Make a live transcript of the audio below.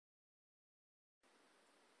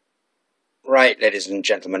Right, ladies and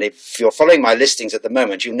gentlemen, if you're following my listings at the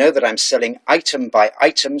moment, you know that I'm selling item by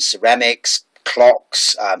item ceramics,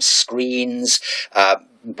 clocks, screens,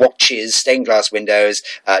 watches, stained glass windows,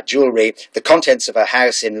 jewellery, the contents of a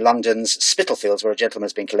house in London's Spitalfields where a gentleman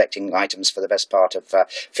has been collecting items for the best part of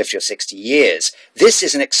 50 or 60 years. This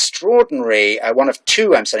is an extraordinary, one of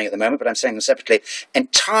two I'm selling at the moment, but I'm selling them separately,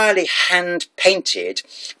 entirely hand-painted,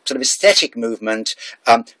 sort of aesthetic movement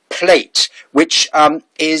plate, which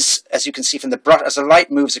is, as you can see from the brush, as the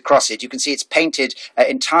light moves across it, you can see it's painted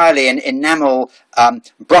entirely in enamel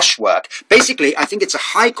brushwork. Basically, I think it's a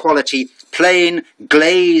high-quality, plain,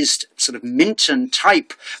 glazed, sort of Minton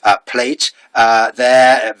type plate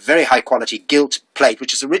there, a very high-quality gilt plate,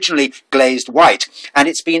 which is originally glazed white, and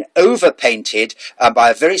it's been over-painted by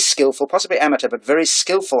a very skillful, possibly amateur, but very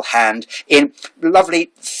skillful hand in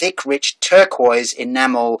lovely, thick, rich turquoise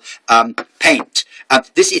enamel paint.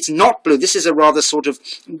 It's not blue. This is a rather sort of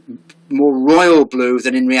more royal blue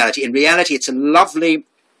than in reality. In reality, it's a lovely,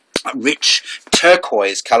 rich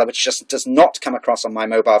turquoise colour, which just does not come across on my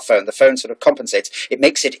mobile phone. The phone sort of compensates. It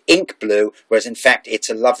makes it ink blue, whereas in fact it's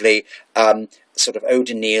a lovely sort of eau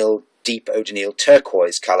de Nil, deep eau de Nil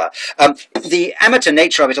turquoise colour. The amateur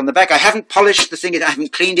nature of it on the back, I haven't polished the thing, I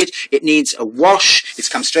haven't cleaned it, it needs a wash, it's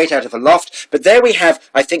come straight out of a loft, but there we have,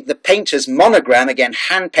 I think, the painter's monogram, again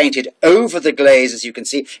hand-painted over the glaze, as you can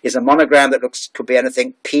see, is a monogram that could be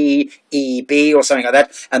anything, P-E-B or something like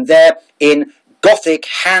that, and there in Gothic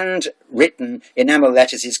hand-written enamel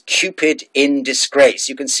letters is Cupid in Disgrace.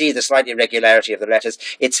 You can see the slight irregularity of the letters.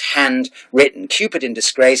 It's hand-written, Cupid in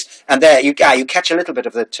Disgrace. And there, you catch a little bit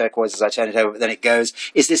of the turquoise as I turn it over, but then it goes.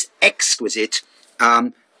 Is this exquisite,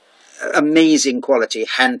 amazing quality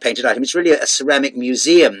hand-painted item. It's really a ceramic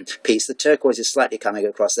museum piece. The turquoise is slightly coming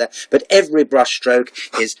across there, but every brush stroke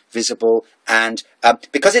is visible, and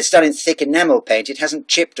because it's done in thick enamel paint, it hasn't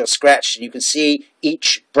chipped or scratched, and you can see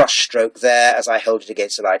each brush stroke there as I hold it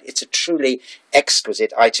against the light. It's a truly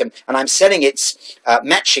exquisite item, and I'm selling its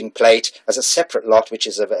matching plate as a separate lot, which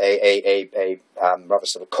is of a rather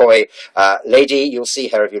sort of coy lady. You'll see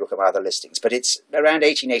her if you look at my other listings, but it's around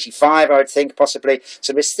 1885, I would think, possibly.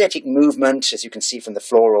 Some aesthetic movement, as you can see from the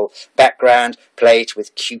floral background, plate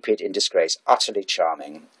with Cupid in Disgrace. Utterly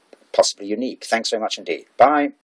charming, possibly unique. Thanks very much indeed. Bye.